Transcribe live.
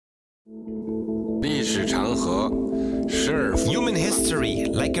Human history,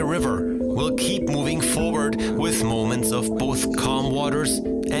 like a river, will keep moving forward with moments of both calm waters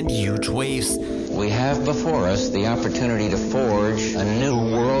and huge waves. We have before us the opportunity to forge a new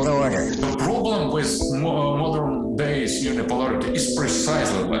world order. The problem with modern days unipolarity is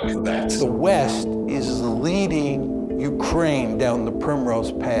precisely like that. The West is leading Ukraine down the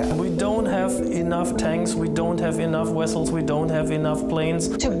primrose path. We don't have enough tanks, we don't have enough vessels, we don't have enough planes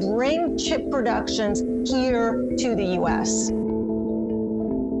to bring chip productions here to the US.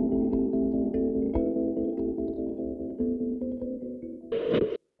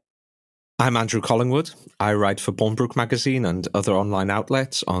 I'm Andrew Collingwood. I write for Bongbong magazine and other online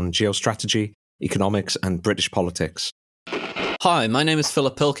outlets on geostrategy, economics and British politics. Hi, my name is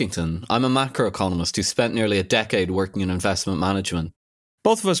Philip Pilkington. I'm a macroeconomist who spent nearly a decade working in investment management.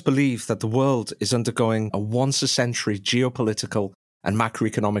 Both of us believe that the world is undergoing a once-a-century geopolitical and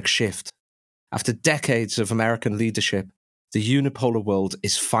macroeconomic shift. After decades of American leadership, the unipolar world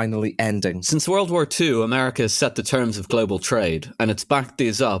is finally ending. Since World War II, America has set the terms of global trade, and it's backed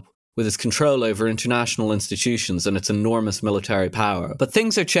these up with its control over international institutions and its enormous military power. But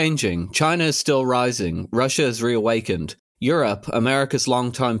things are changing. China is still rising. Russia has reawakened. Europe, America's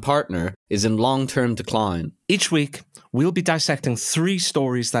longtime partner, is in long-term decline. Each week, we'll be dissecting 3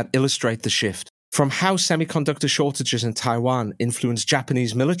 stories that illustrate the shift. From how semiconductor shortages in Taiwan influence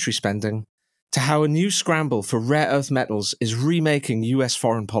Japanese military spending, to how a new scramble for rare earth metals is remaking US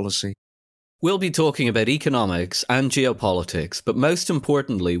foreign policy. We'll be talking about economics and geopolitics, but most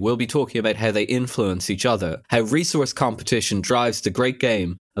importantly, we'll be talking about how they influence each other, how resource competition drives the great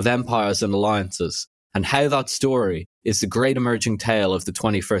game of empires and alliances, and how that story is the great emerging tale of the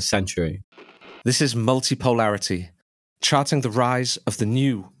 21st century. This is Multipolarity, charting the rise of the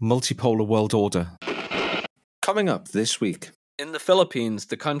new multipolar world order. Coming up this week. In the Philippines,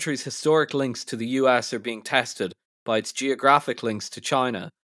 the country's historic links to the US are being tested by its geographic links to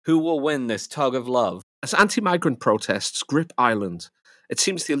China. Who will win this tug of love? As anti-migrant protests grip Ireland, it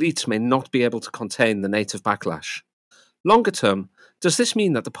seems the elites may not be able to contain the native backlash. Longer term, does this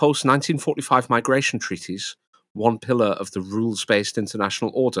mean that the post-1945 migration treaties, one pillar of the rules-based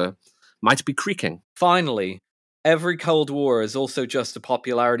international order, might be creaking? Finally, every Cold War is also just a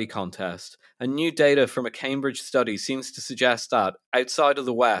popularity contest, and new data from a Cambridge study seems to suggest that, outside of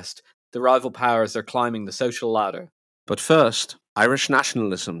the West, the rival powers are climbing the social ladder. But first, Irish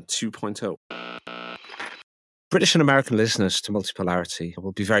nationalism 2.0. British and American listeners to Multipolarity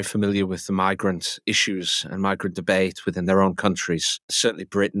will be very familiar with the migrant issues and migrant debate within their own countries. Certainly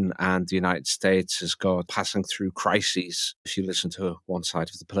Britain and the United States has got passing through crises. If you listen to one side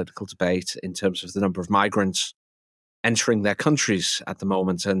of the political debate in terms of the number of migrants entering their countries at the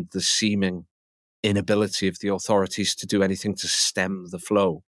moment and the seeming inability of the authorities to do anything to stem the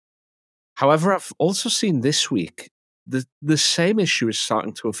flow. However, I've also seen this week the same issue is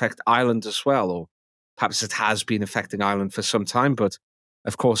starting to affect Ireland as well, or perhaps it has been affecting Ireland for some time, but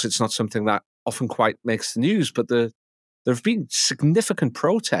of course it's not something that often quite makes the news. But there have been significant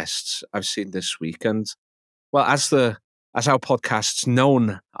protests I've seen this week, and well, as our podcast's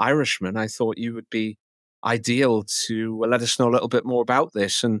known Irishman, I thought you would be ideal to let us know a little bit more about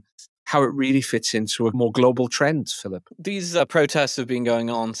this and how it really fits into a more global trend, Philip. These protests have been going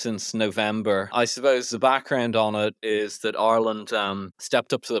on since November. I suppose the background on it is that Ireland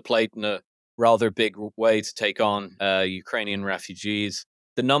stepped up to the plate in a rather big way to take on Ukrainian refugees.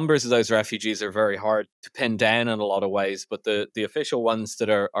 The numbers of those refugees are very hard to pin down in a lot of ways, but the official ones that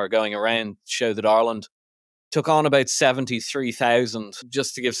are going around show that Ireland took on about 73,000.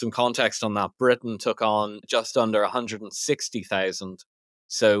 Just to give some context on that, Britain took on just under 160,000.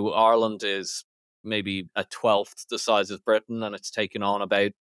 So Ireland is maybe a 12th the size of Britain, and it's taken on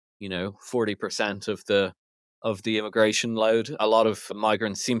about, 40% of the immigration load. A lot of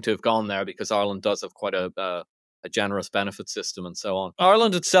migrants seem to have gone there because Ireland does have quite a generous benefit system and so on.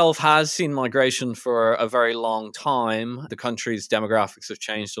 Ireland itself has seen migration for a very long time. The country's demographics have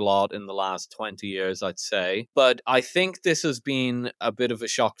changed a lot in the last 20 years, I'd say. But I think this has been a bit of a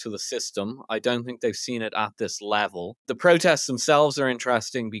shock to the system. I don't think they've seen it at this level. The protests themselves are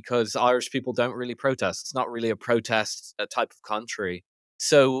interesting because Irish people don't really protest. It's not really a protest type of country.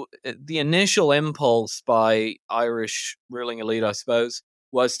 So the initial impulse by Irish ruling elite, I suppose,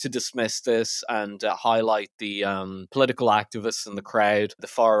 was to dismiss this and highlight the political activists in the crowd, the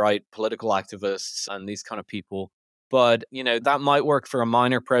far-right political activists and these kind of people. But, that might work for a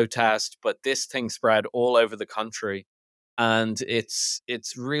minor protest, but this thing spread all over the country. And it's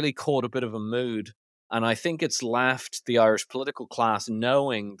really caught a bit of a mood. And I think it's left the Irish political class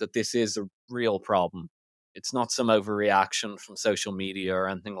knowing that this is a real problem. It's not some overreaction from social media or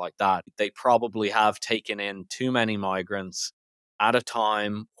anything like that. They probably have taken in too many migrants at a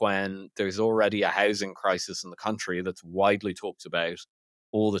time when there's already a housing crisis in the country that's widely talked about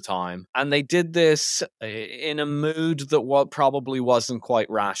all the time. And they did this in a mood that probably wasn't quite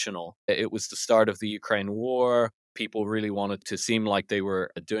rational. It was the start of the Ukraine war. People really wanted to seem like they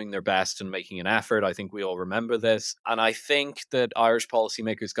were doing their best and making an effort. I think we all remember this. And I think that Irish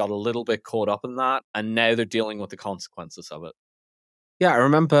policymakers got a little bit caught up in that, and now they're dealing with the consequences of it. Yeah, I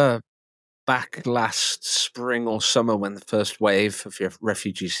remember back last spring or summer when the first wave of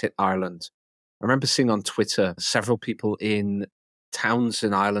refugees hit Ireland. I remember seeing on Twitter several people in towns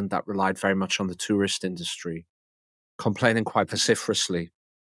in Ireland that relied very much on the tourist industry complaining quite vociferously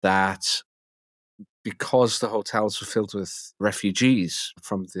that because the hotels were filled with refugees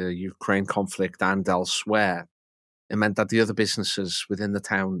from the Ukraine conflict and elsewhere, it meant that the other businesses within the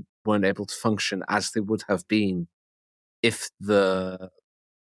town weren't able to function as they would have been if the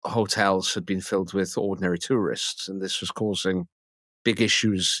hotels had been filled with ordinary tourists. And this was causing big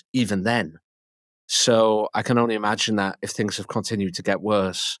issues even then. So I can only imagine that if things have continued to get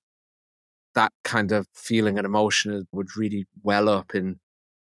worse, that kind of feeling and emotion would really well up in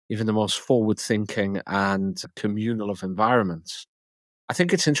even the most forward-thinking and communal of environments. I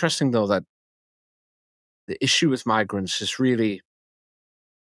think it's interesting, though, that the issue with migrants is really,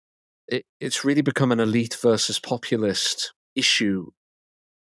 it's really become an elite versus populist issue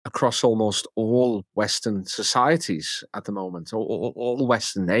across almost all Western societies at the moment, all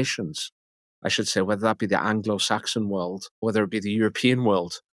Western nations, I should say, whether that be the Anglo-Saxon world, whether it be the European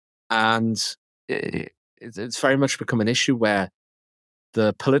world. And it's very much become an issue where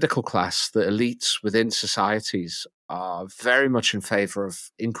the political class, the elites within societies are very much in favor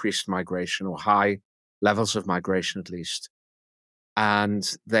of increased migration or high levels of migration, at least. And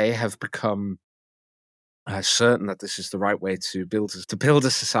they have become certain that this is the right way to build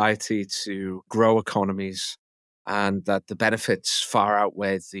a society, to grow economies, and that the benefits far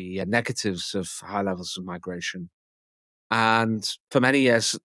outweigh the negatives of high levels of migration. And for many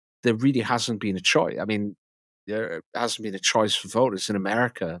years, there really hasn't been a choice. I mean, there hasn't been a choice for voters. In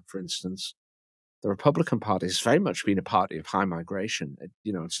America, for instance, the Republican Party has very much been a party of high migration.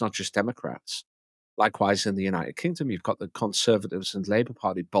 It's not just Democrats. Likewise, in the United Kingdom, you've got the Conservatives and Labour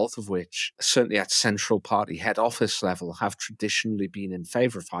Party, both of which, certainly at central party head office level, have traditionally been in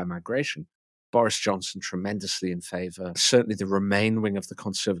favour of high migration. Boris Johnson tremendously in favour. Certainly the Remain wing of the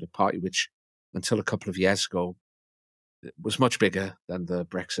Conservative Party, which until a couple of years ago was much bigger than the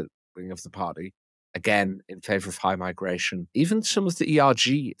Brexit wing of the party, again in favour of high migration. Even some of the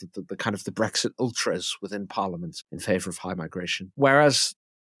ERG, the kind of the Brexit ultras within Parliament, in favour of high migration. Whereas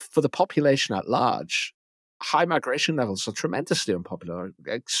for the population at large, high migration levels are tremendously unpopular,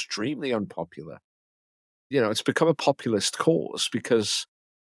 extremely unpopular. It's become a populist cause because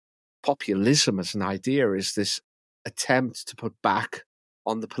populism as an idea is this attempt to put back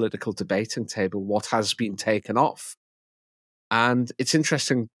on the political debating table what has been taken off. And it's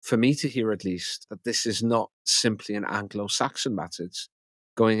interesting for me to hear, at least, that this is not simply an Anglo-Saxon matter. It's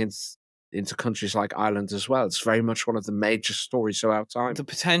going into countries like Ireland as well. It's very much one of the major stories of our time. The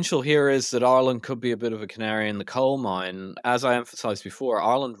potential here is that Ireland could be a bit of a canary in the coal mine. As I emphasized before,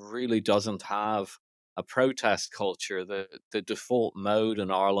 Ireland really doesn't have a protest culture. The default mode in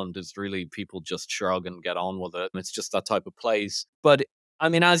Ireland is really people just shrug and get on with it. It's just that type of place. But I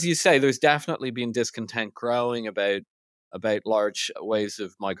mean, as you say, there's definitely been discontent growing about large waves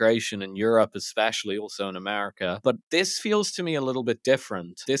of migration in Europe, especially, also in America. But this feels to me a little bit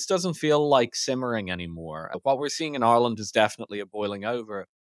different. This doesn't feel like simmering anymore. What we're seeing in Ireland is definitely a boiling over.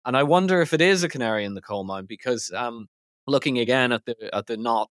 And I wonder if it is a canary in the coal mine, because looking again at the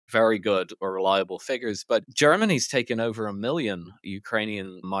not very good or reliable figures, but Germany's taken over 1 million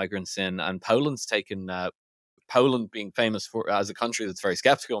Ukrainian migrants in, and Poland's taken, Poland being famous as a country that's very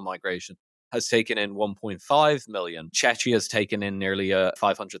skeptical of migration, has taken in 1.5 million. Czechia has taken in nearly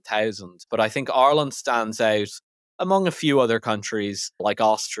 500,000. But I think Ireland stands out among a few other countries like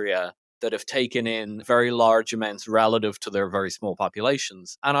Austria that have taken in very large amounts relative to their very small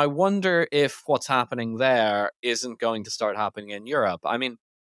populations. And I wonder if what's happening there isn't going to start happening in Europe. I mean,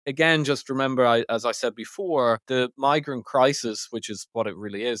 again, just remember, as I said before, the migrant crisis, which is what it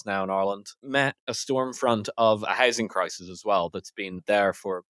really is now in Ireland, met a storm front of a housing crisis as well that's been there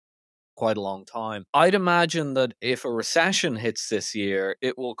for quite a long time. I'd imagine that if a recession hits this year,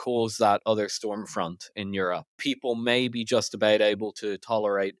 it will cause that other storm front in Europe. People may be just about able to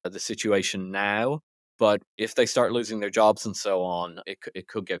tolerate the situation now, but if they start losing their jobs and so on, it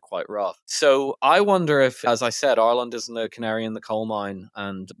could get quite rough. So I wonder if, as I said, Ireland isn't a canary in the coal mine,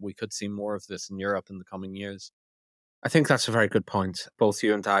 and we could see more of this in Europe in the coming years. I think that's a very good point. Both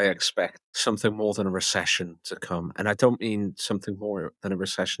you and I expect something more than a recession to come. And I don't mean something more than a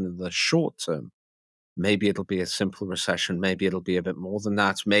recession in the short term. Maybe it'll be a simple recession. Maybe it'll be a bit more than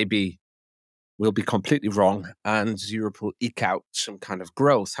that. Maybe we'll be completely wrong and Europe will eke out some kind of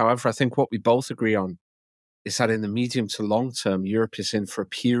growth. However, I think what we both agree on is that in the medium to long term, Europe is in for a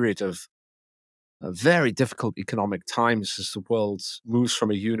period of very difficult economic times as the world moves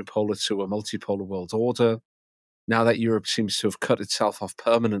from a unipolar to a multipolar world order. Now that Europe seems to have cut itself off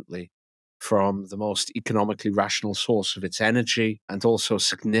permanently from the most economically rational source of its energy and also a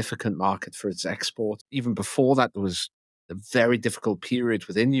significant market for its export. Even before that, there was a very difficult period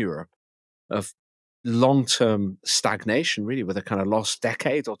within Europe of long-term stagnation, really, with a kind of lost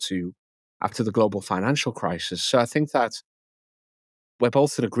decade or two after the global financial crisis. So I think that we're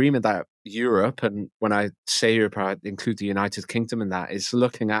both in agreement that Europe, and when I say Europe, I include the United Kingdom in that, is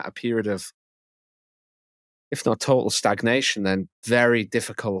looking at a period of, if not total stagnation, then very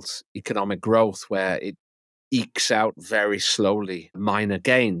difficult economic growth where it ekes out very slowly minor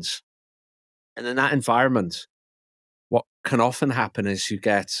gains. And in that environment, what can often happen is you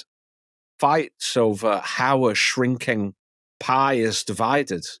get fights over how a shrinking pie is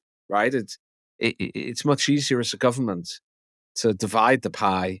divided, right? It's much easier as a government to divide the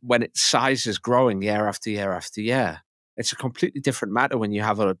pie when its size is growing year after year after year. It's a completely different matter when you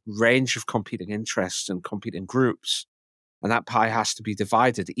have a range of competing interests and competing groups, and that pie has to be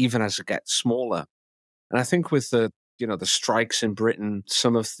divided even as it gets smaller. And I think with the strikes in Britain,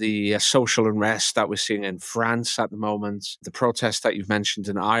 some of the social unrest that we're seeing in France at the moment, the protests that you've mentioned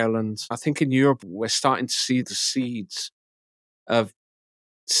in Ireland, I think in Europe we're starting to see the seeds of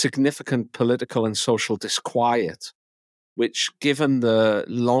significant political and social disquiet, which, given the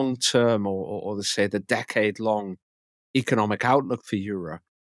long-term or let's say the decade-long economic outlook for Europe,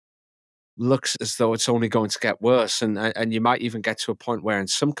 looks as though it's only going to get worse. And you might even get to a point where in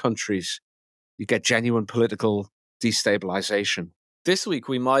some countries you get genuine political destabilization. This week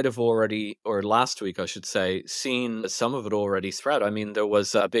we might have already, or last week I should say, seen some of it already spread. I mean, there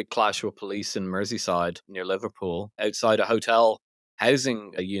was a big clash with police in Merseyside near Liverpool outside a hotel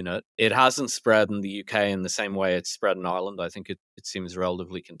housing a unit. It hasn't spread in the UK in the same way it's spread in Ireland. I think it seems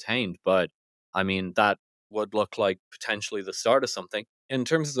relatively contained, but I mean, that would look like potentially the start of something. In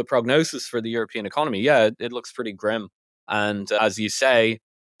terms of the prognosis for the European economy, yeah, it looks pretty grim. And as you say,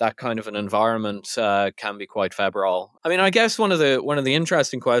 that kind of an environment can be quite febrile. I mean, I guess one of the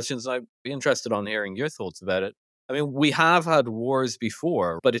interesting questions, I'd be interested on hearing your thoughts about it. I mean, we have had wars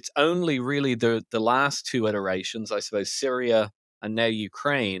before, but it's only really the last two iterations, I suppose, Syria and now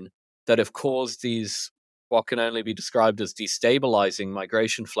Ukraine, that have caused these what can only be described as destabilizing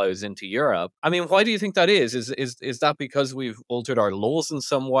migration flows into Europe. I mean, why do you think that is? Is that because we've altered our laws in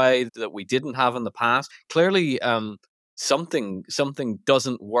some way that we didn't have in the past? Clearly, something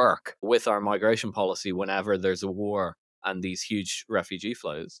doesn't work with our migration policy whenever there's a war and these huge refugee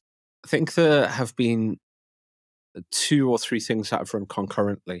flows. I think there have been two or three things that have run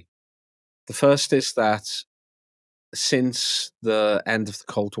concurrently. The first is that since the end of the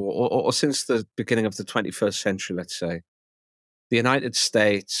Cold War, or since the beginning of the 21st century, let's say, the United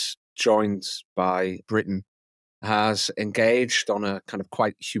States, joined by Britain, has engaged on a kind of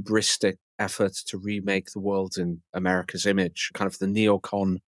quite hubristic effort to remake the world in America's image, kind of the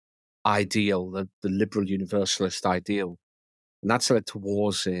neocon ideal, the liberal universalist ideal. And that's led to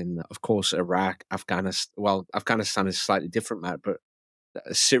wars in, of course, Iraq, Afghanistan. Well, Afghanistan is a slightly different matter, but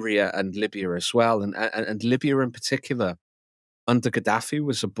Syria and Libya as well. And Libya in particular, under Gaddafi,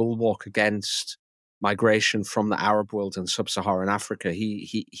 was a bulwark against migration from the Arab world and sub-Saharan Africa.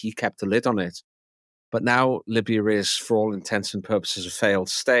 He kept a lid on it. But now Libya is, for all intents and purposes, a failed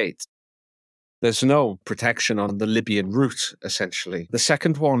state. There's no protection on the Libyan route, essentially. The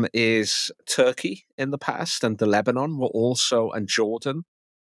second one is Turkey in the past, and the Lebanon were also, and Jordan,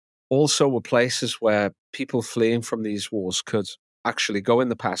 also were places where people fleeing from these wars could actually go in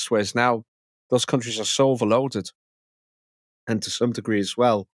the past, whereas now those countries are so overloaded, and to some degree as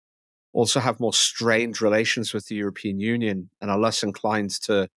well, also have more strained relations with the European Union and are less inclined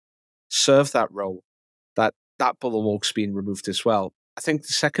to serve that role, that bulwark's been removed as well. I think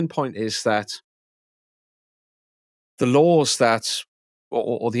the second point is that the laws that,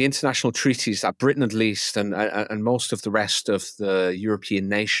 or the international treaties that Britain at least, and most of the rest of the European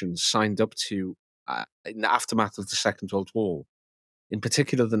nations signed up to in the aftermath of the Second World War, in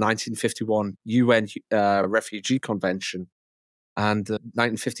particular the 1951 UN Refugee Convention, and the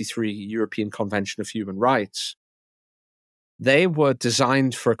 1953 European Convention of Human Rights, they were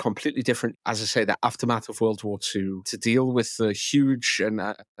designed for a completely different, as I say, the aftermath of World War II, to deal with the huge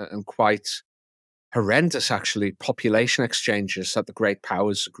and quite horrendous, actually, population exchanges that the great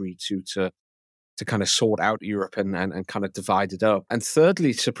powers agreed to kind of sort out Europe and kind of divide it up. And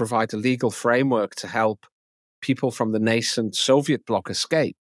thirdly, to provide a legal framework to help people from the nascent Soviet bloc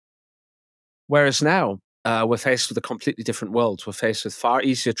escape. Whereas now, we're faced with a completely different world. We're faced with far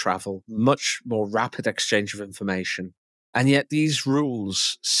easier travel, much more rapid exchange of information. And yet these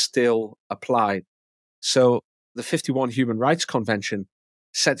rules still apply. So the 51 Human Rights Convention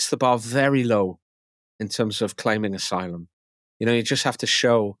sets the bar very low in terms of claiming asylum. You just have to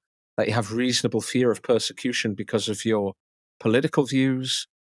show that you have reasonable fear of persecution because of your political views,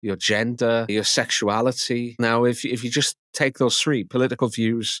 your gender, your sexuality. Now, if you just take those three, political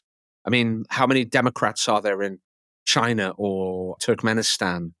views, I mean, how many Democrats are there in China or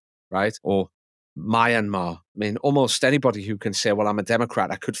Turkmenistan, right? Or Myanmar? I mean, almost anybody who can say, well, I'm a Democrat,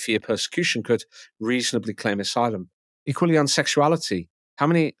 I could fear persecution, could reasonably claim asylum. Equally on sexuality, how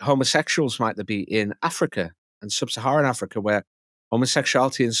many homosexuals might there be in Africa and sub-Saharan Africa, where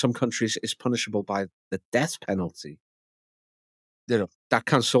homosexuality in some countries is punishable by the death penalty? That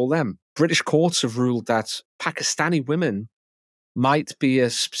console them. British courts have ruled that Pakistani women might be a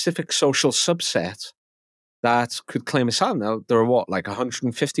specific social subset that could claim asylum. Now, there are like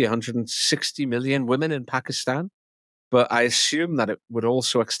 150, 160 million women in Pakistan, but I assume that it would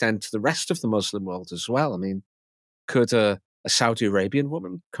also extend to the rest of the Muslim world as well. I mean, could a Saudi Arabian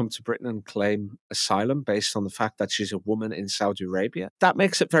woman come to Britain and claim asylum based on the fact that she's a woman in Saudi Arabia? That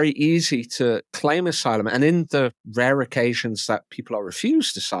makes it very easy to claim asylum. And in the rare occasions that people are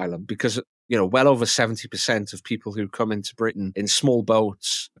refused asylum, because well over 70% of people who come into Britain in small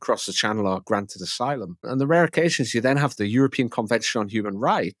boats across the Channel are granted asylum. And the rare occasions, you then have the European Convention on Human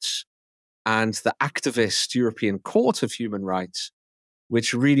Rights and the activist European Court of Human Rights,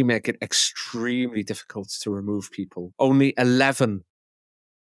 which really make it extremely difficult to remove people. Only 11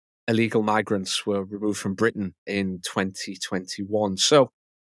 illegal migrants were removed from Britain in 2021. So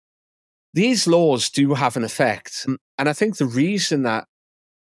these laws do have an effect. And I think the reason that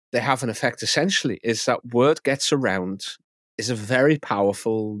they have an effect essentially is that word gets around is a very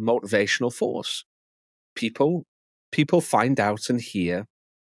powerful motivational force. People find out and hear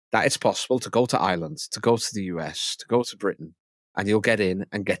that it's possible to go to Ireland, to go to the US, to go to Britain, and you'll get in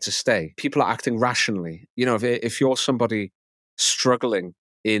and get to stay. People are acting rationally. If you're somebody struggling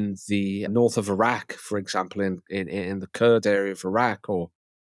in the north of Iraq, for example, in the Kurd area of Iraq, or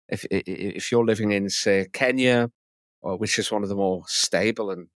if you're living in, say, Kenya, which is one of the more stable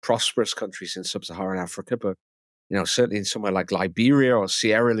and prosperous countries in sub-Saharan Africa, but certainly in somewhere like Liberia or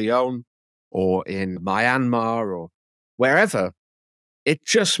Sierra Leone or in Myanmar or wherever, it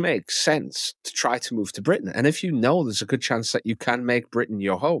just makes sense to try to move to Britain. And if there's a good chance that you can make Britain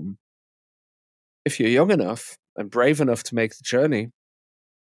your home, if you're young enough and brave enough to make the journey,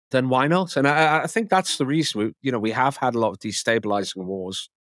 then why not? And I think that's the reason. We have had a lot of destabilizing wars.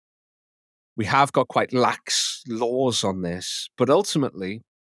 We have got quite lax laws on this, but ultimately,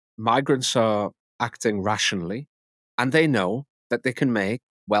 migrants are acting rationally, and they know that they can make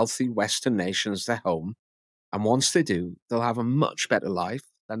wealthy Western nations their home. And once they do, they'll have a much better life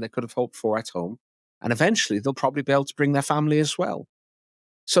than they could have hoped for at home. And eventually, they'll probably be able to bring their family as well.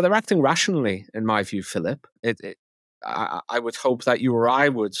 So they're acting rationally, in my view, Philip. I would hope that you or I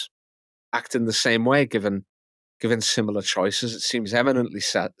would act in the same way, given similar choices. It seems eminently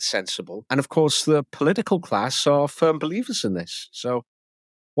sensible. And of course, the political class are firm believers in this. So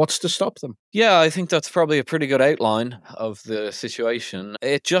what's to stop them? Yeah, I think that's probably a pretty good outline of the situation.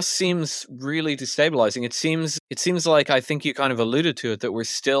 It just seems really destabilizing. It seems like, I think you kind of alluded to it, that we're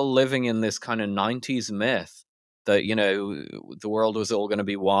still living in this kind of 90s myth that, the world was all going to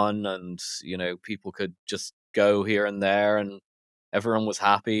be one and, people could just go here and there and everyone was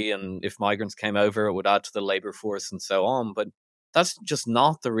happy. And if migrants came over, it would add to the labor force and so on. But that's just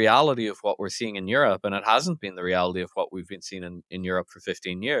not the reality of what we're seeing in Europe. And it hasn't been the reality of what we've been seeing in Europe for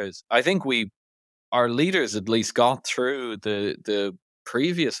 15 years. I think our leaders at least got through the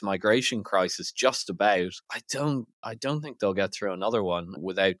previous migration crisis just about. I don't think they'll get through another one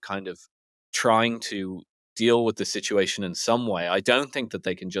without kind of trying to deal with the situation in some way. I don't think that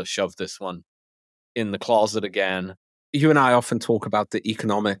they can just shove this one in the closet again. You and I often talk about the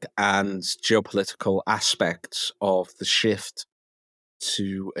economic and geopolitical aspects of the shift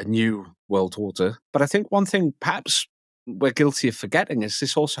to a new world order. But I think one thing perhaps we're guilty of forgetting is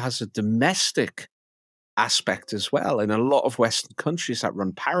this also has a domestic aspect as well in a lot of Western countries that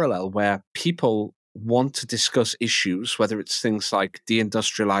run parallel, where people want to discuss issues, whether it's things like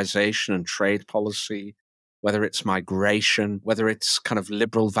deindustrialization and trade policy, whether it's migration, whether it's kind of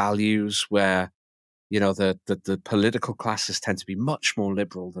liberal values where, the political classes tend to be much more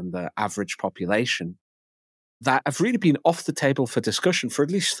liberal than the average population, that have really been off the table for discussion for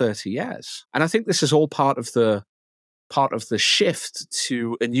at least 30 years. And I think this is all part of the shift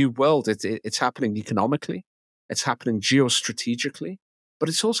to a new world. It's happening economically, it's happening geostrategically, but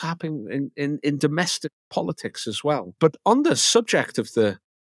it's also happening in domestic politics as well. But on the subject of the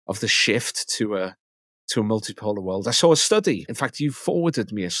shift to a multipolar world, I saw a study. In fact, you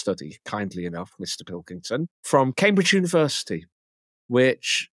forwarded me a study, kindly enough, Mr. Pilkington, from Cambridge University,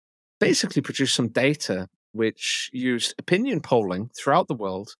 which basically produced some data which used opinion polling throughout the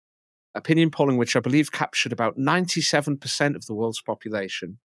world, opinion polling which I believe captured about 97% of the world's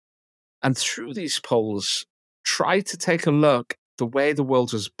population. And through these polls, tried to take a look at the way the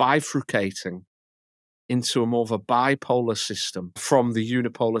world was bifurcating into a more of a bipolar system from the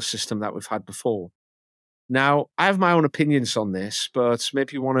unipolar system that we've had before. Now, I have my own opinions on this, but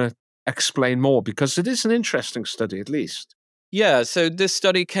maybe you want to explain more, because it is an interesting study, at least. Yeah, so this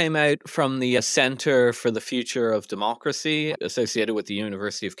study came out from the Center for the Future of Democracy, associated with the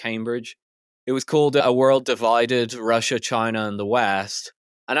University of Cambridge. It was called A World Divided, Russia, China, and the West.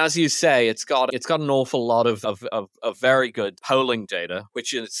 And as you say, it's got an awful lot of very good polling data,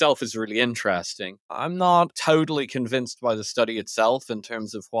 which in itself is really interesting. I'm not totally convinced by the study itself in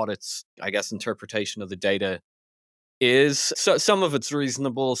terms of what its, I guess, interpretation of the data is. So some of it's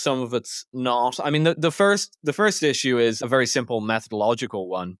reasonable, some of it's not. I mean, the first issue is a very simple methodological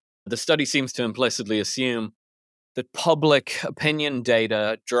one. The study seems to implicitly assume that public opinion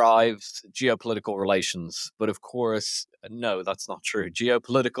data drives geopolitical relations. But of course, no, that's not true.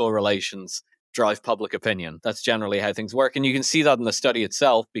 Geopolitical relations drive public opinion. That's generally how things work. And you can see that in the study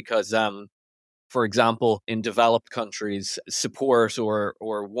itself because, for example, in developed countries, support or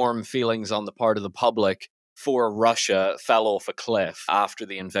warm feelings on the part of the public for Russia fell off a cliff after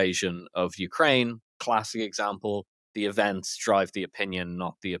the invasion of Ukraine. Classic example. The events drive the opinion,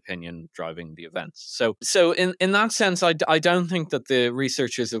 not the opinion driving the events. So in that sense, I don't think that the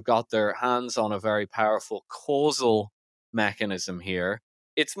researchers have got their hands on a very powerful causal mechanism here.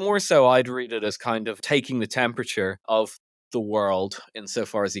 It's more so I'd read it as kind of taking the temperature of the world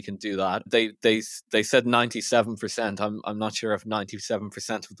insofar as you can do that. They said 97%. I'm not sure if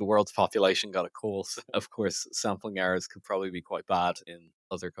 97% of the world's population got a call. So of course, sampling errors could probably be quite bad in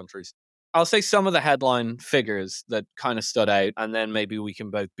other countries. I'll say some of the headline figures that kind of stood out, and then maybe we can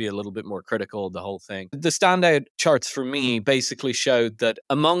both be a little bit more critical of the whole thing. The standout charts for me basically showed that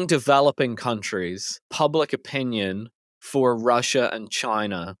among developing countries, public opinion for Russia and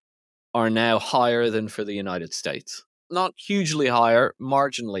China are now higher than for the United States. Not hugely higher,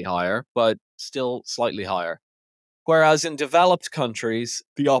 marginally higher, but still slightly higher. Whereas in developed countries,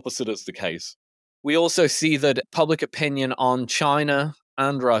 the opposite is the case. We also see that public opinion on China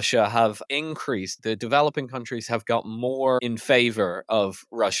and Russia have increased. The developing countries have got more in favor of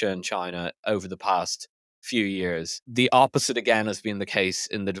Russia and China over the past few years. The opposite again has been the case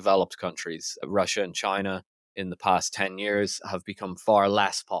in the developed countries. Russia and China in the past 10 years have become far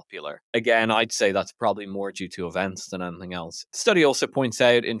less popular. Again, I'd say that's probably more due to events than anything else. The study also points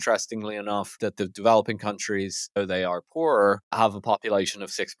out, interestingly enough, that the developing countries, though they are poorer, have a population of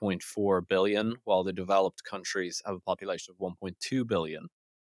 6.4 billion, while the developed countries have a population of 1.2 billion.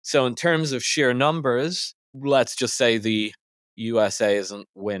 So in terms of sheer numbers, let's just say the USA isn't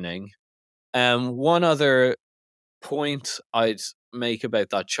winning. One other point I'd make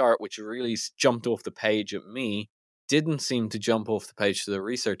about that chart, which really jumped off the page at me, didn't seem to jump off the page to the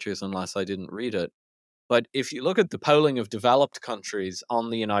researchers unless I didn't read it. But if you look at the polling of developed countries on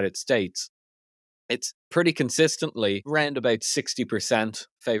the United States, it's pretty consistently around about 60%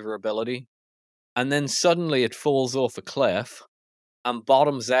 favorability. And then suddenly it falls off a cliff and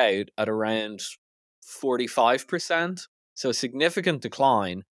bottoms out at around 45%. So a significant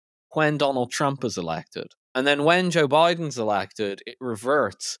decline when Donald Trump is elected. And then when Joe Biden's elected, it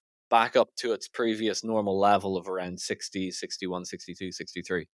reverts back up to its previous normal level of around 60, 61, 62,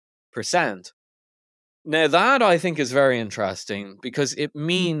 63%. Now that I think is very interesting because it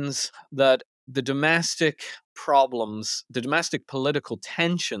means that the domestic problems, the domestic political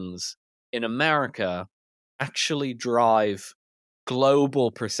tensions in America actually drive global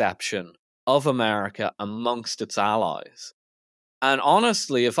perception of America amongst its allies. And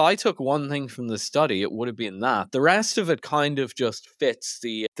honestly, if I took one thing from the study, it would have been that. The rest of it kind of just fits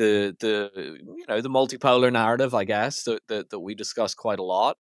the multipolar narrative, I guess, that we discuss quite a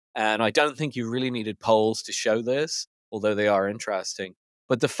lot. And I don't think you really needed polls to show this, although they are interesting.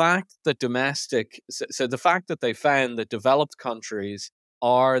 But the fact that the fact that they found that developed countries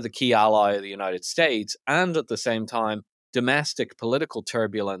are the key ally of the United States, and at the same time, domestic political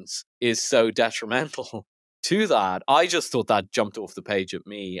turbulence is so detrimental to that, I just thought that jumped off the page at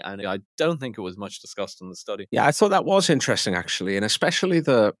me, and I don't think it was much discussed in the study. Yeah, I thought that was interesting, actually, and especially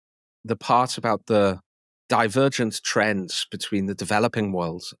the part about the divergent trends between the developing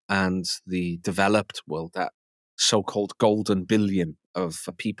world and the developed world, that so-called golden billion of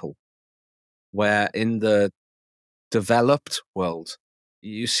people, where in the developed world,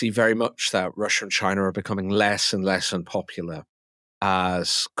 you see very much that Russia and China are becoming less and less unpopular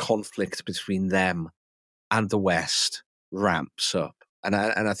as conflict between them and the West ramps up. And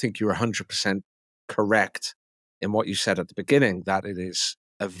I think you're 100% correct in what you said at the beginning, that it is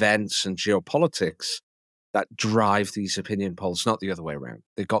events and geopolitics that drive these opinion polls, not the other way around.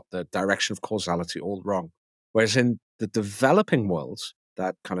 They got the direction of causality all wrong. Whereas in the developing world,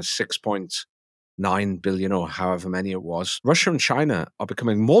 that kind of 6.9 billion or however many it was, Russia and China are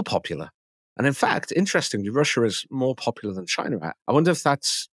becoming more popular. And in fact, interestingly, Russia is more popular than China. I wonder if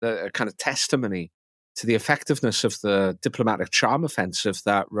that's a kind of testimony to the effectiveness of the diplomatic charm offensive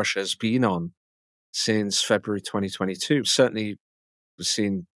that Russia has been on since February 2022. Certainly, we've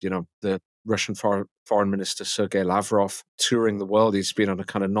seen, the Russian Foreign Minister Sergei Lavrov touring the world. He's been on a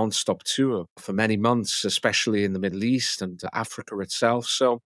kind of non-stop tour for many months, especially in the Middle East and Africa itself.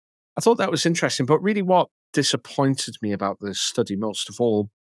 So I thought that was interesting. But really what disappointed me about this study most of all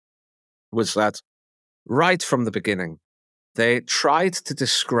was that right from the beginning, they tried to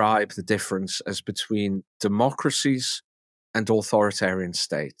describe the difference as between democracies and authoritarian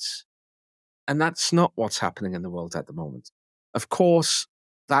states. And that's not what's happening in the world at the moment. Of course,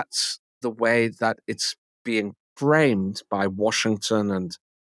 that's the way that it's being framed by Washington and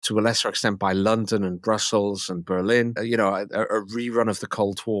to a lesser extent by London and Brussels and Berlin. A rerun of the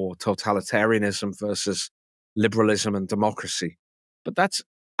Cold War, totalitarianism versus liberalism and democracy. But that's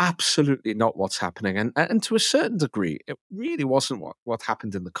absolutely not what's happening. And to a certain degree, it really wasn't what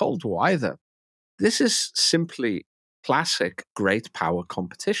happened in the Cold War either. This is simply classic great power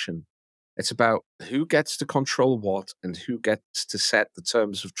competition. It's about who gets to control what and who gets to set the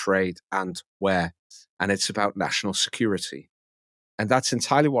terms of trade and where. And it's about national security. And that's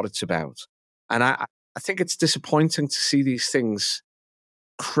entirely what it's about. And I think it's disappointing to see these things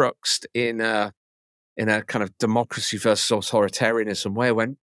cruxed in a kind of democracy versus authoritarianism way,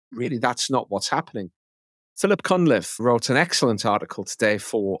 when really that's not what's happening. Philip Cunliffe wrote an excellent article today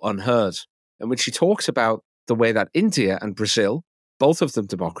for Unheard, in which he talks about the way that India and Brazil, both of them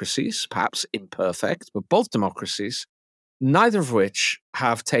democracies, perhaps imperfect, but both democracies, neither of which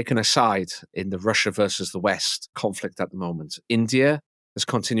have taken a side in the Russia versus the West conflict at the moment. India has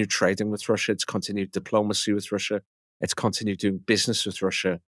continued trading with Russia. It's continued diplomacy with Russia. It's continued doing business with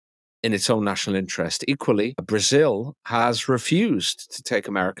Russia in its own national interest. Equally, Brazil has refused to take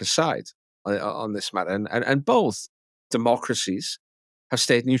America's side on this matter. And both democracies have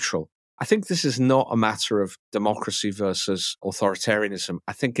stayed neutral. I think this is not a matter of democracy versus authoritarianism.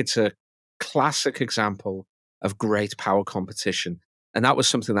 I think it's a classic example of great power competition. And that was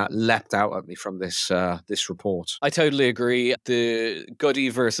something that leapt out at me from this report. I totally agree. The goody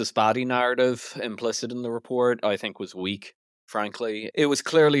versus baddie narrative implicit in the report, I think, was weak, frankly. It was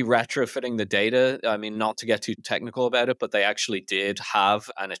clearly retrofitting the data. I mean, not to get too technical about it, but they actually did have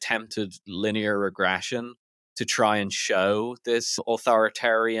an attempted linear regression to try and show this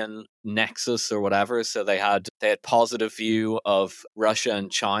authoritarian nexus or whatever. So they had positive view of Russia and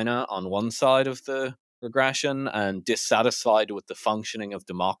China on one side of the regression and dissatisfied with the functioning of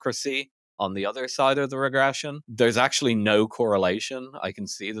democracy on the other side of the regression. There's actually no correlation. I can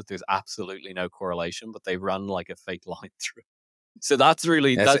see that there's absolutely no correlation, but they run like a fake line through. So that's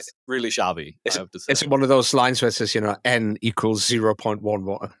really shabby, I have to say. It's one of those lines where it says, n equals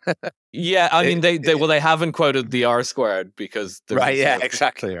 0.11. Yeah, I mean, they haven't quoted the R squared because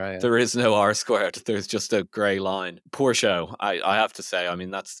exactly. Right, yeah. There is no R squared. There's just a grey line. Poor show, I have to say. I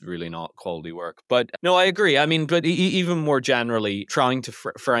mean, that's really not quality work. But no, I agree. I mean, but even more generally, trying to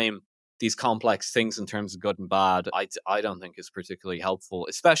frame these complex things in terms of good and bad, I don't think is particularly helpful,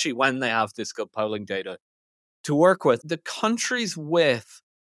 especially when they have this good polling data to work with. The countries with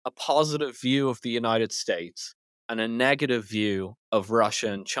a positive view of the United States and a negative view of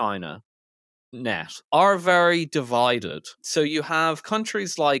Russia and China net are very divided. So you have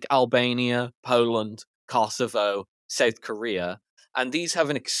countries like Albania, Poland, Kosovo, South Korea, and these have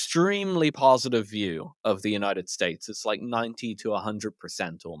an extremely positive view of the United States. It's like 90 to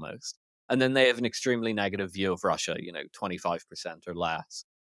 100% almost. And then they have an extremely negative view of Russia, 25% or less.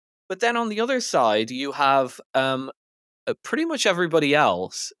 But then on the other side, you have pretty much everybody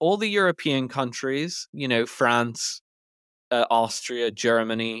else, all the European countries, France, Austria,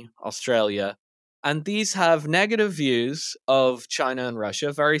 Germany, Australia, and these have negative views of China and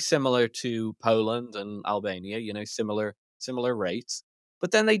Russia, very similar to Poland and Albania, similar rates.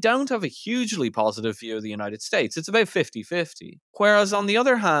 But then they don't have a hugely positive view of the United States. It's about 50-50. Whereas on the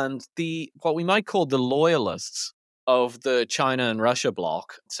other hand, what we might call the loyalists of the China and Russia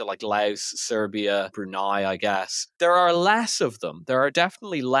bloc, so like Laos, Serbia, Brunei, I guess, there are less of them. There are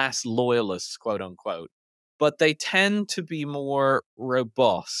definitely less loyalists, quote unquote, but they tend to be more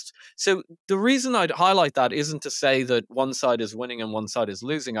robust. So the reason I'd highlight that isn't to say that one side is winning and one side is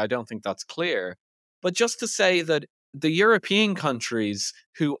losing. I don't think that's clear. But just to say that the European countries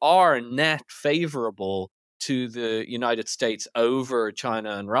who are net favorable to the United States over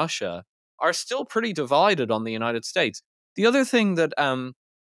China and Russia are still pretty divided on the United States. The other thing that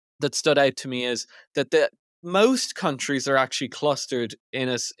that stood out to me is that most countries are actually clustered in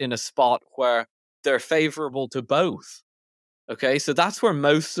a spot where they're favorable to both. Okay, so that's where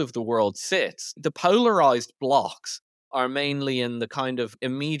most of the world sits. The polarized blocs are mainly in the kind of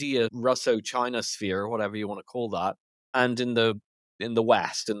immediate Russo-China sphere, whatever you want to call that, and in the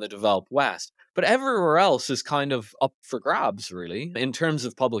West, in the developed West. But everywhere else is kind of up for grabs, really. In terms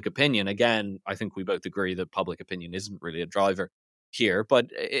of public opinion, again, I think we both agree that public opinion isn't really a driver here.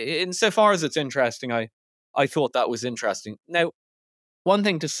 But insofar as it's interesting, I thought that was interesting. Now, one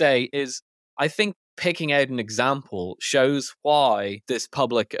thing to say is, I think picking out an example shows why this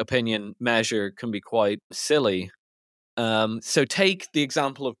public opinion measure can be quite silly. So take the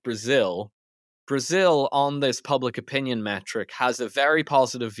example of Brazil. Brazil, on this public opinion metric, has a very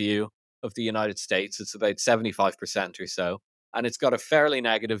positive view of the United States. It's about 75% or so. And it's got a fairly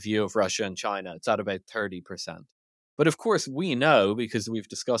negative view of Russia and China. It's at about 30%. But of course, we know, because we've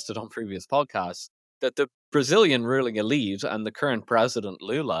discussed it on previous podcasts, that the Brazilian ruling elite and the current president,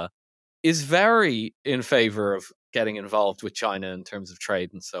 Lula, is very in favor of getting involved with China in terms of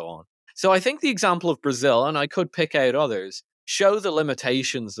trade and so on. So I think the example of Brazil, and I could pick out others, show the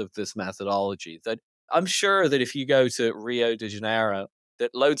limitations of this methodology. That I'm sure that if you go to Rio de Janeiro,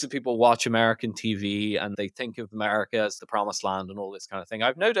 that loads of people watch American TV and they think of America as the promised land and all this kind of thing.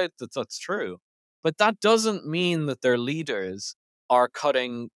 I've no doubt that that's true. But that doesn't mean that their leaders are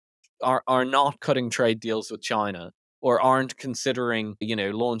not cutting trade deals with China, or aren't considering,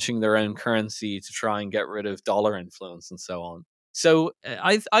 launching their own currency to try and get rid of dollar influence and so on. So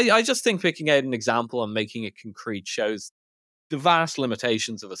I just think picking out an example and making it concrete shows the vast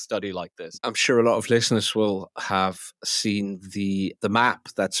limitations of a study like this. I'm sure a lot of listeners will have seen the map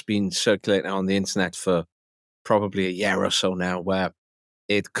that's been circulating on the internet for probably a year or so now, where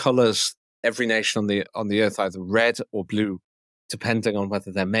it colours every nation on the earth either red or blue, depending on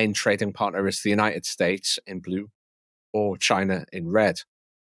whether their main trading partner is the United States in blue or China in red.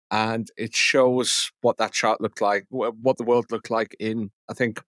 And it shows what that chart looked like, what the world looked like in, I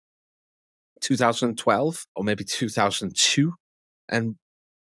think, 2012 or maybe 2002. And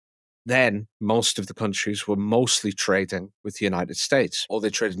then most of the countries were mostly trading with the United States, or they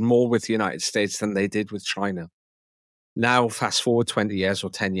traded more with the United States than they did with China. Now, fast forward 20 years or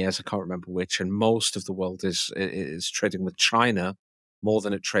 10 years, I can't remember which, and most of the world is trading with China more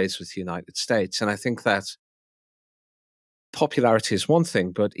than it trades with the United States. And I think that popularity is one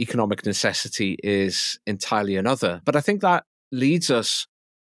thing, but economic necessity is entirely another. But I think that leads us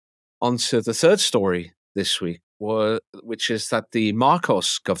onto the third story this week, which is that the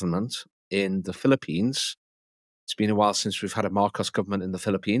Marcos government in the Philippines, it's been a while since we've had a Marcos government in the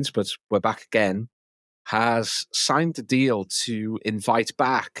Philippines, but we're back again, has signed a deal to invite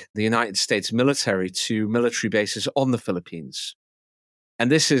back the United States military to military bases on the Philippines. And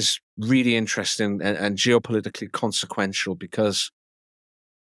this is really interesting and geopolitically consequential, because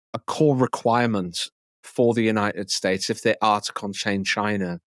a core requirement for the United States, if they are to contain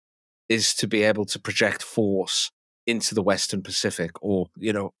China, is to be able to project force into the Western Pacific, or,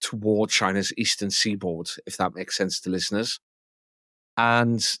 toward China's eastern seaboard, if that makes sense to listeners.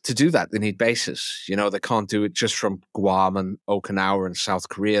 And to do that, they need bases. They can't do it just from Guam and Okinawa and South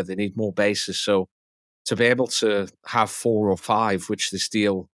Korea. They need more bases. So to be able to have 4 or 5, which this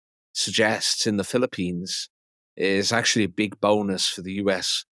deal suggests, in the Philippines, is actually a big bonus for the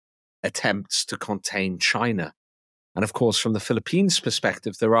US attempts to contain China. And of course, from the Philippines'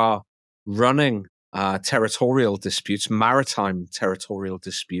 perspective, there are running territorial disputes, maritime territorial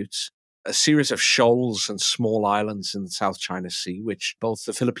disputes, a series of shoals and small islands in the South China Sea, which both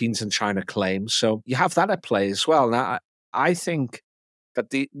the Philippines and China claim. So you have that at play as well. Now, I think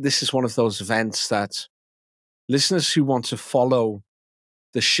that this is one of those events that listeners who want to follow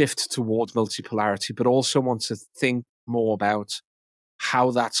the shift toward multipolarity, but also want to think more about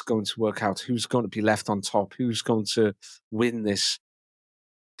how that's going to work out, who's going to be left on top, who's going to win this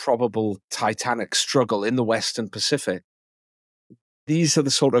probable titanic struggle in the Western Pacific. These are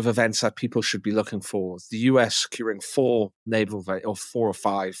the sort of events that people should be looking for. The US securing 4 or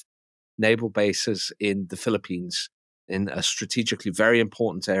 5 naval bases in the Philippines, in a strategically very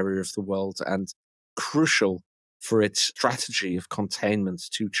important area of the world and crucial for its strategy of containment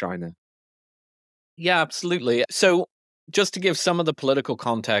to China. Yeah, absolutely. So just to give some of the political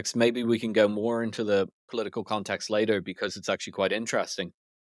context, maybe we can go more into the political context later because it's actually quite interesting.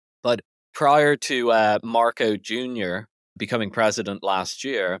 But prior to Marco Jr. becoming president last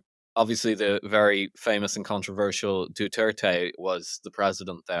year, obviously the very famous and controversial Duterte was the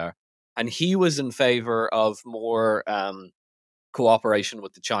president there. And he was in favor of more cooperation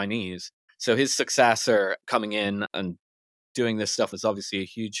with the Chinese. So his successor coming in and doing this stuff is obviously a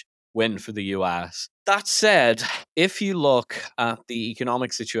huge win for the US. That said, if you look at the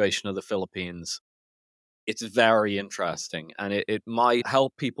economic situation of the Philippines, it's very interesting, and it might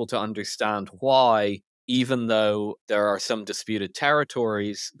help people to understand why, even though there are some disputed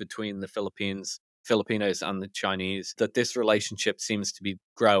territories between the Filipinos and the Chinese, that this relationship seems to be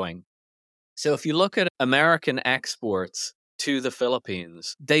growing. So if you look at American exports to the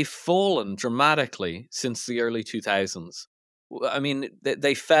Philippines, they've fallen dramatically since the early 2000s. I mean,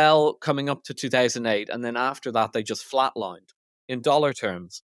 they fell coming up to 2008, and then after that, they just flatlined in dollar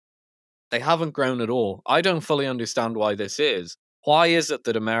terms. They haven't grown at all. I don't fully understand why this is. Why is it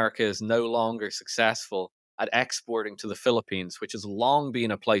that America is no longer successful at exporting to the Philippines, which has long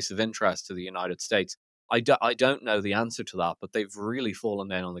been a place of interest to the United States? I don't know the answer to that, but they've really fallen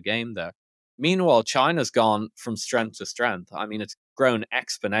down on the game there. Meanwhile, China's gone from strength to strength. I mean, it's grown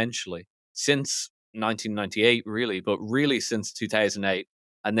exponentially since 1998, really, but really since 2008.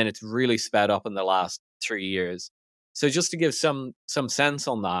 And then it's really sped up in the last 3 years. So just to give some sense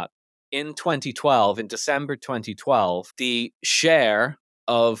on that, in 2012, in December 2012, the share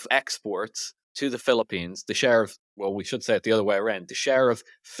of exports to the Philippines, the share of, well, we should say it the other way around, the share of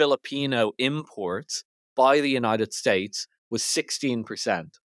Filipino imports by the United States was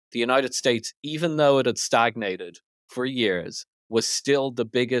 16%. The United States, even though it had stagnated for years, was still the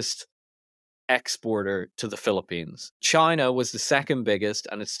biggest exporter to the Philippines. China was the second biggest,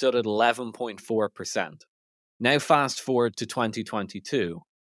 and it stood at 11.4%. Now fast forward to 2022.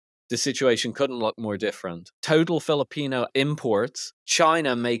 The situation couldn't look more different. Total Filipino imports,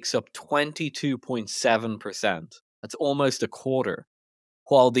 China makes up 22.7%. That's almost a quarter.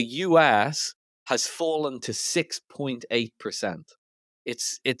 While the US has fallen to 6.8%.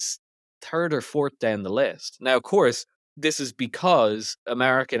 It's third or fourth down the list. Now, of course, this is because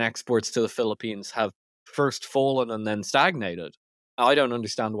American exports to the Philippines have first fallen and then stagnated. I don't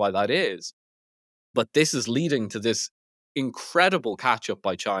understand why that is. But this is leading to this incredible catch-up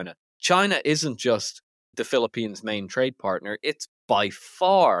by China. China isn't just the Philippines' main trade partner, it's by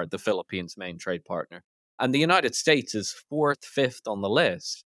far the Philippines' main trade partner. And the United States is 4th, 5th on the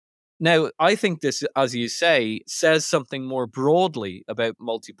list. Now, I think this, as you say, says something more broadly about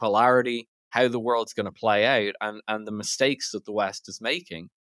multipolarity, how the world's going to play out, and the mistakes that the West is making.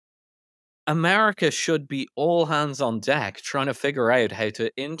 America should be all hands on deck trying to figure out how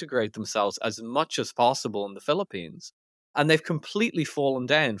to integrate themselves as much as possible in the Philippines. And they've completely fallen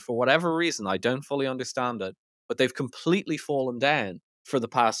down for whatever reason. I don't fully understand it, but they've completely fallen down for the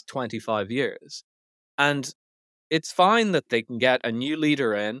past 25 years. And it's fine that they can get a new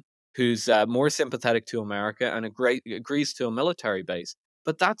leader in who's more sympathetic to America and agrees to a military base.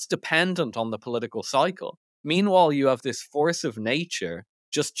 But that's dependent on the political cycle. Meanwhile, you have this force of nature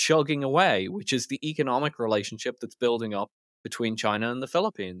just chugging away, which is the economic relationship that's building up between China and the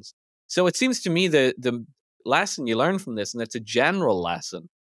Philippines. So it seems to me the lesson you learn from this, and it's a general lesson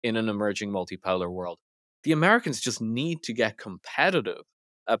in an emerging multipolar world, the Americans just need to get competitive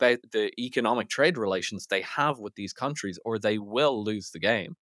about the economic trade relations they have with these countries, or they will lose the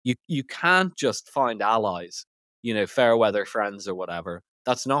game. You can't just find allies, fair weather friends or whatever.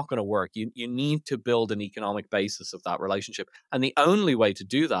 That's not going to work. You need to build an economic basis of that relationship. And the only way to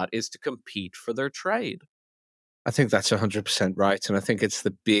do that is to compete for their trade. I think that's 100% right. And I think it's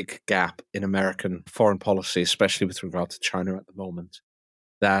the big gap in American foreign policy, especially with regard to China at the moment,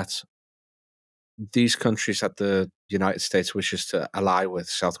 that these countries that the United States wishes to ally with,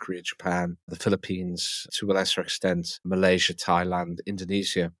 South Korea, Japan, the Philippines, to a lesser extent, Malaysia, Thailand,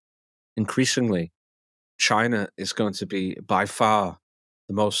 Indonesia, increasingly, China is going to be by far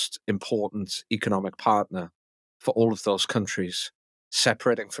the most important economic partner for all of those countries.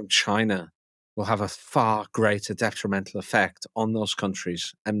 Separating from China will have a far greater detrimental effect on those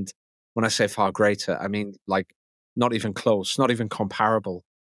countries. And when I say far greater, I mean like not even close, not even comparable,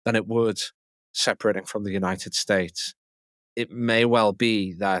 than it would separating from the United States. It may well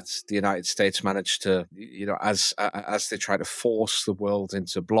be that the United States managed to, as they try to force the world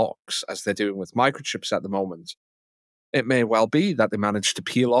into blocks, as they're doing with microchips at the moment, it may well be that they managed to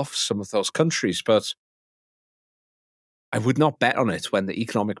peel off some of those countries. But I would not bet on it when the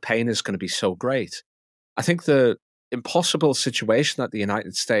economic pain is going to be so great. I think the impossible situation that the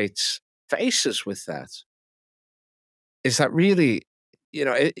United States faces with that is that really,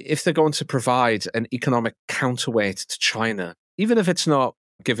 if they're going to provide an economic counterweight to China, even if it's not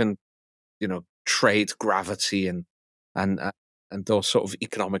given, trade gravity and those sort of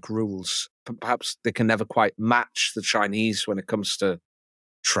economic rules, perhaps they can never quite match the Chinese when it comes to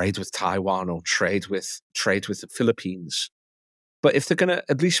trade with Taiwan or trade with the Philippines. But if they're going to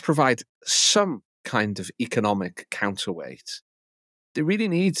at least provide some kind of economic counterweight, they really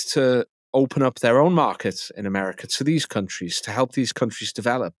need to open up their own market in America to these countries, to help these countries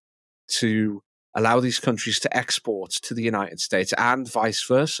develop, to allow these countries to export to the United States and vice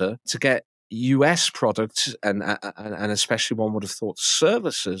versa, to get US products and especially one would have thought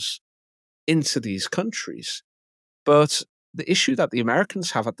services into these countries. But the issue that the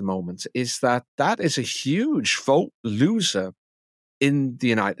Americans have at the moment is that is a huge vote loser in the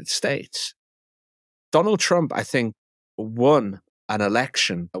United States. Donald Trump, I think, won an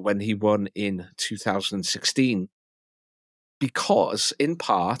election when he won in 2016 in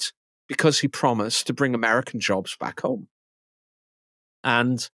part because he promised to bring American jobs back home.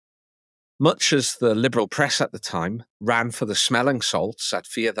 And much as the liberal press at the time ran for the smelling salts at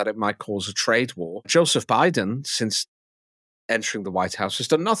fear that it might cause a trade war, Joseph Biden, since entering the White House, has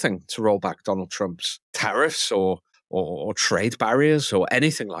done nothing to roll back Donald Trump's tariffs or trade barriers or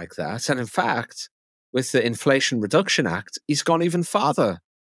anything like that. And in fact, with the Inflation Reduction Act, he's gone even farther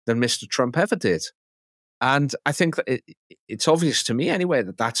than Mr. Trump ever did. And I think that it's obvious to me anyway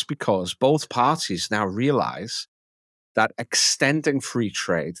that that's because both parties now realize that extending free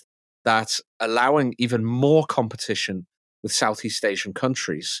trade, that allowing even more competition with Southeast Asian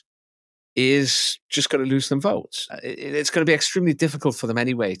countries is just going to lose them votes. It's going to be extremely difficult for them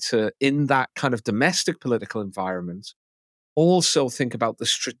anyway to, in that kind of domestic political environment, also think about the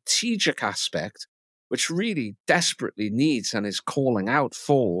strategic aspect, which really desperately needs and is calling out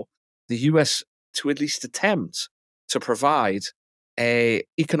for the US to at least attempt to provide an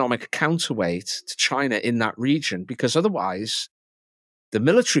economic counterweight to China in that region, because otherwise the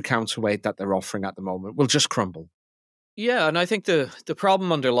military counterweight that they're offering at the moment will just crumble. Yeah, and I think the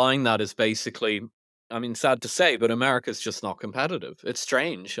problem underlying that is basically, I mean, sad to say, but America's just not competitive. It's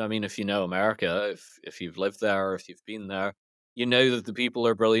strange. I mean, if you know America, if you've lived there, or if you've been there, you know that the people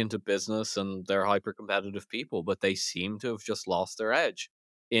are brilliant at business and they're hyper-competitive people, but they seem to have just lost their edge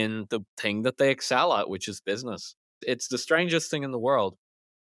in the thing that they excel at, which is business. It's the strangest thing in the world.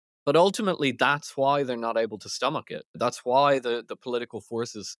 But ultimately, that's why they're not able to stomach it. That's why the political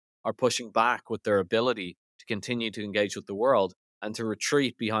forces are pushing back with their ability to continue to engage with the world and to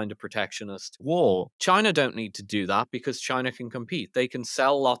retreat behind a protectionist wall. China don't need to do that because China can compete. They can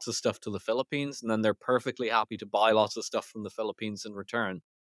sell lots of stuff to the Philippines, and then they're perfectly happy to buy lots of stuff from the Philippines in return.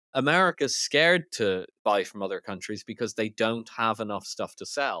 America's scared to buy from other countries because they don't have enough stuff to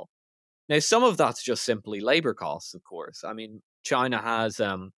sell. Now, some of that's just simply labor costs, of course. I mean, China has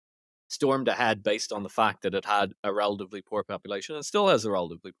stormed ahead based on the fact that it had a relatively poor population and still has a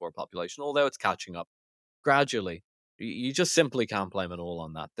relatively poor population, although it's catching up gradually. You just simply can't blame it all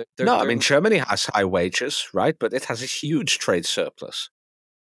on that. I mean, Germany has high wages, right? But it has a huge trade surplus.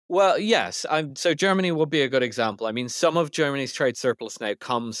 Well, yes. So Germany would be a good example. I mean, some of Germany's trade surplus now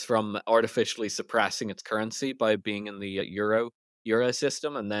comes from artificially suppressing its currency by being in the euro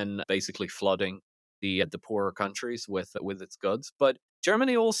system and then basically flooding the poorer countries with its goods. But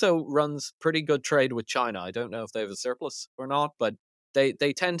Germany also runs pretty good trade with China. I don't know if they have a surplus or not, but they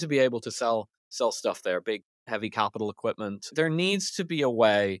tend to be able to sell stuff there, big, heavy capital equipment. There needs to be a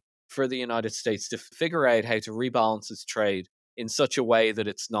way for the United States to figure out how to rebalance its trade in such a way that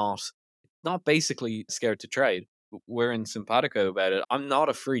it's not basically scared to trade. We're in simpatico about it. I'm not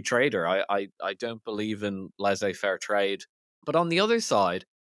a free trader. I don't believe in laissez-faire trade. But on the other side,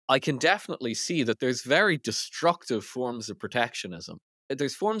 I can definitely see that there's very destructive forms of protectionism.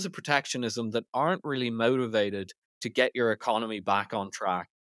 There's forms of protectionism that aren't really motivated to get your economy back on track,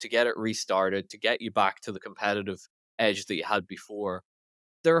 to get it restarted, to get you back to the competitive edge that you had before.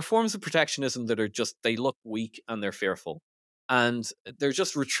 There are forms of protectionism that are just, they look weak and they're fearful. And they're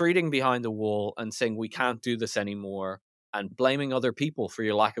just retreating behind the wall and saying, we can't do this anymore, and blaming other people for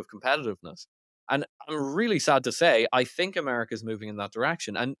your lack of competitiveness. And I'm really sad to say, I think America's moving in that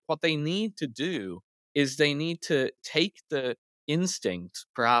direction. And what they need to do is they need to take the instinct,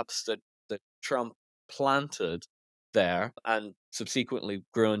 perhaps, that Trump planted there and subsequently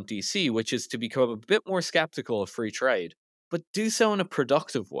grew in DC, which is to become a bit more skeptical of free trade, but do so in a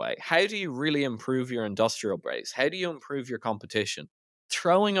productive way. How do you really improve your industrial base? How do you improve your competition?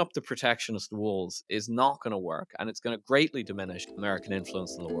 Throwing up the protectionist walls is not going to work, and it's going to greatly diminish American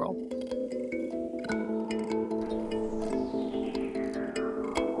influence in the world.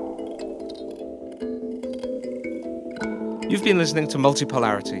 You've been listening to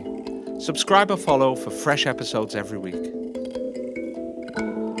Multipolarity. Subscribe or follow for fresh episodes every week.